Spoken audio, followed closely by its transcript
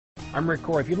I'm Rick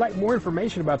Corey. If you'd like more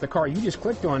information about the car you just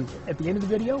clicked on at the end of the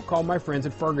video, call my friends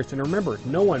at Ferguson. And remember,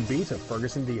 no one beats a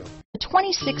Ferguson deal. The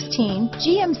 2016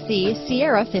 GMC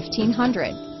Sierra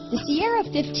 1500. The Sierra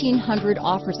 1500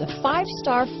 offers a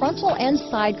 5-star frontal and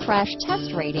side crash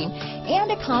test rating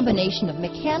and a combination of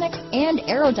mechanics and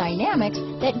aerodynamics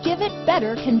that give it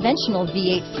better conventional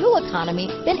V8 fuel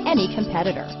economy than any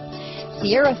competitor.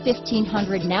 Sierra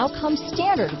 1500 now comes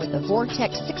standard with a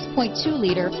Vortex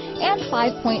 6.2-liter and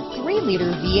 5.3-liter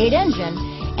V8 engine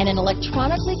and an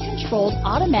electronically controlled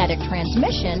automatic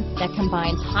transmission that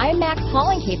combines high Mach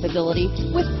hauling capability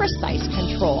with precise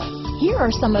control. Here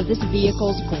are some of this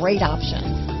vehicle's great options: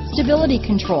 stability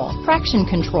control, traction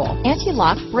control,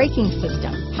 anti-lock braking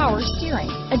system, power steering,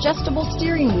 adjustable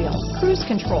steering wheel, cruise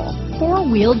control,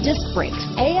 4-wheel disc brakes,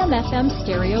 AM/FM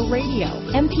stereo radio,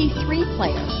 MP3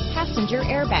 player, passenger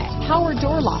airbag, power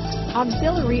door locks,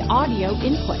 auxiliary audio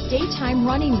input, daytime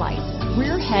running lights,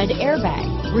 rear head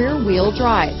airbag, rear wheel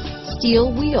drive, steel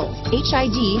wheels,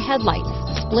 HID headlights,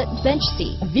 split bench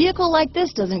seat. A vehicle like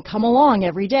this doesn't come along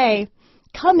every day.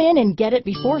 Come in and get it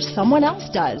before someone else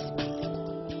does.